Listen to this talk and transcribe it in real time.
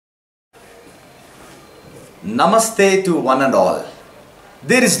Namaste to one and all.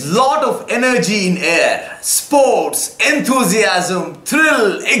 There is lot of energy in air, sports, enthusiasm,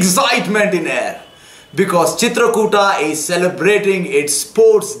 thrill, excitement in air. Because Chitrakoota is celebrating its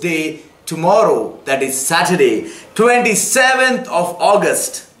sports day tomorrow, that is Saturday, 27th of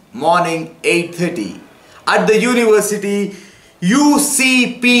August, morning 8:30 at the University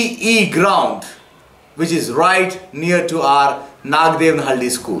UCPE ground, which is right near to our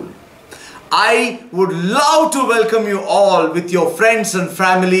Nagdevanhalli school. I would love to welcome you all with your friends and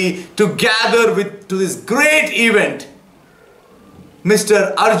family to gather to this great event.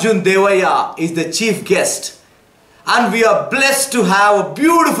 Mr. Arjun Devaya is the chief guest, and we are blessed to have a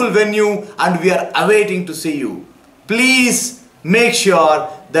beautiful venue and we are awaiting to see you. Please make sure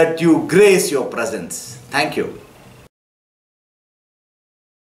that you grace your presence. Thank you.